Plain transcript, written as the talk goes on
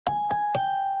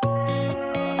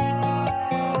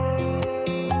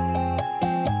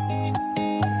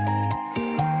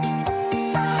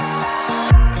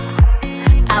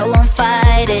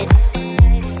fight it,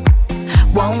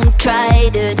 won't try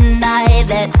to deny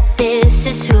that this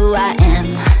is who I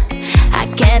am. I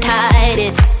can't hide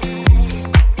it,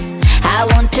 I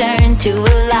won't turn to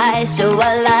a lie, so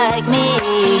I like me.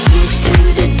 Here's to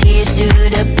the tears, to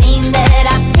the pain that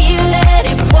I feel, let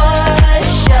it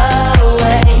wash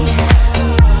away.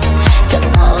 To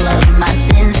all of my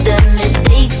sins, the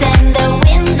mistakes and the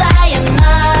wins, I am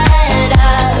not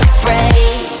afraid.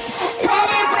 Let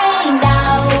it rain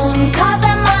down,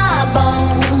 cover my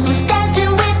bones,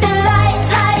 dancing with the light,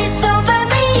 lights over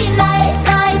me, night,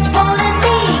 nights pulling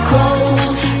me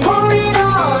close, pour it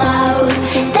all out,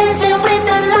 dancing with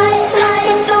the light,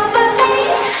 lights over me.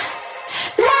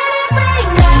 Let it rain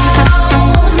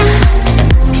down,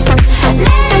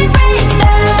 let it rain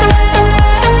down,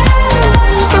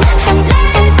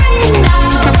 let it rain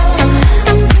down,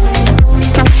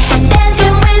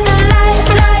 dancing with the light,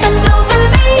 lights over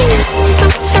me.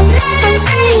 Let it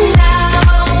rain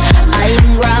down. I am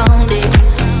grounded,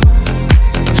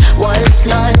 was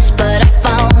lost but I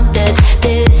found it.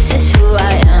 This is who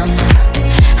I am,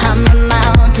 I'm a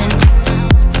mountain,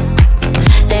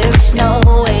 there is no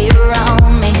way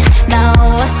around me. Now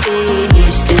I see,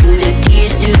 here's to the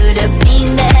tears, to the pain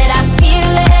that I feel,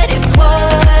 let it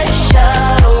wash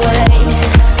away.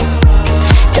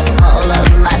 To all of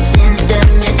my sins, the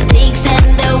mistakes and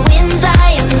the wins, I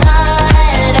am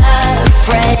not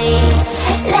afraid.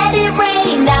 Let it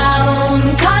rain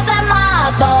down, cover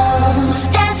my bones,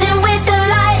 dancing with the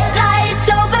light, lights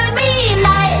over me,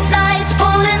 night, nights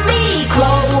pulling me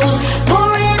close,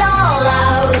 pour it all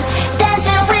out,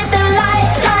 dancing with the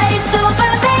light, lights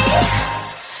over me.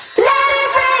 Let it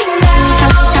rain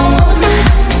down,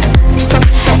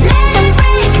 let it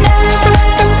rain down,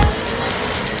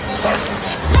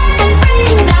 let it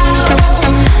rain down,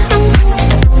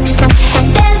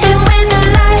 dancing with the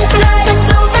light, lights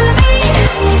over me.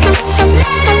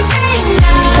 Let it rain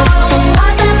down,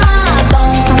 cover my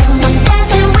bones,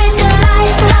 dancing with the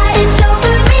light, lights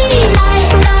over me, night,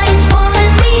 nights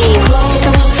pulling me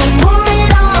close, pour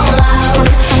it all out,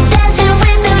 dancing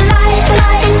with the light,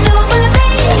 lights over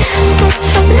me.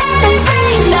 Let it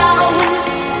rain down.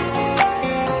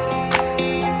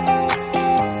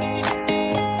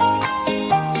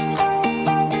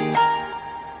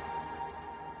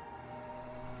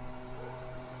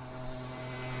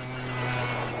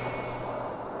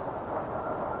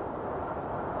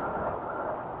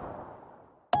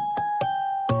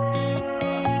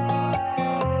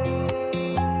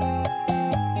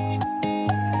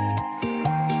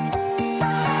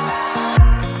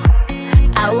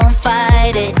 I won't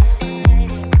fight it,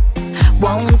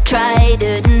 won't try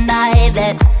to deny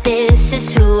that this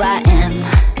is who I am.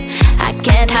 I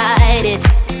can't hide it,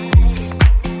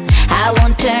 I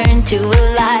won't turn to a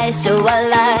lie, so I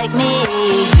like me.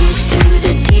 Here's to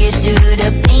the tears, to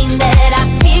the